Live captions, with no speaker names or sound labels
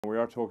We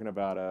are talking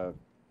about a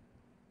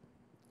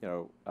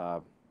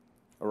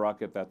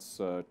rocket that's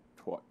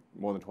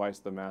more than twice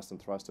the mass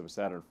and thrust of a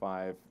Saturn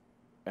V,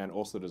 and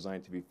also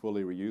designed to be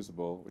fully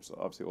reusable, which is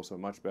obviously also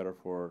much better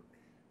from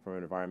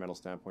an environmental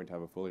standpoint to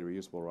have a fully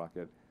reusable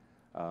rocket,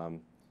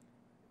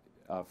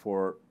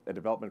 for a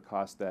development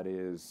cost that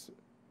is,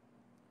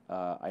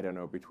 I don't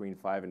know, between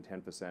 5 and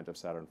 10% of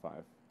Saturn V.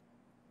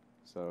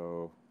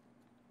 So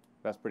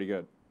that's pretty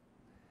good.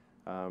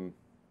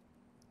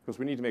 Of course,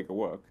 we need to make it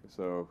work,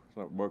 so it's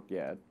not worked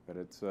yet, but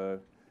it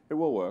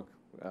will work.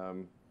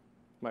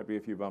 Might be a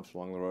few bumps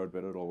along the road,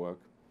 but it'll work.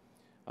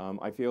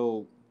 I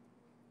feel,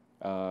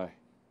 at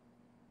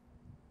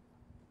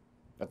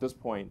this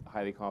point,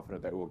 highly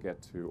confident that we'll get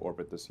to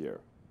orbit this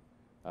year.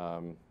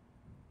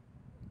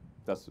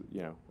 That's,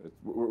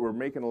 we're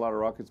making a lot of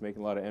rockets,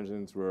 making a lot of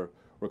engines. We're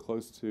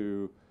close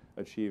to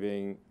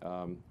achieving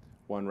a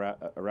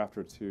Raptor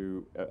or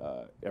two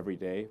every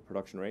day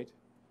production rate.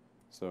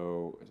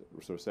 So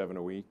sort of 7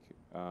 a week,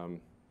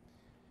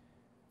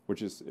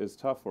 which is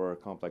tough for a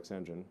complex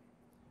engine.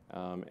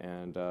 I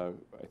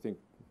think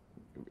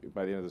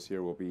by the end of this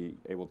year, we'll be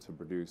able to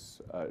produce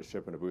a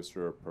ship and a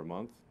booster per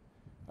month.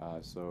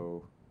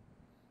 So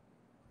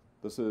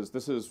this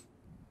is,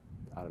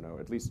 I don't know,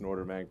 at least an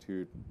order of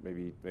magnitude,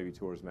 maybe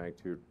 2 orders of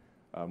magnitude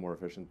more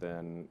efficient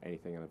than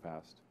anything in the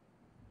past.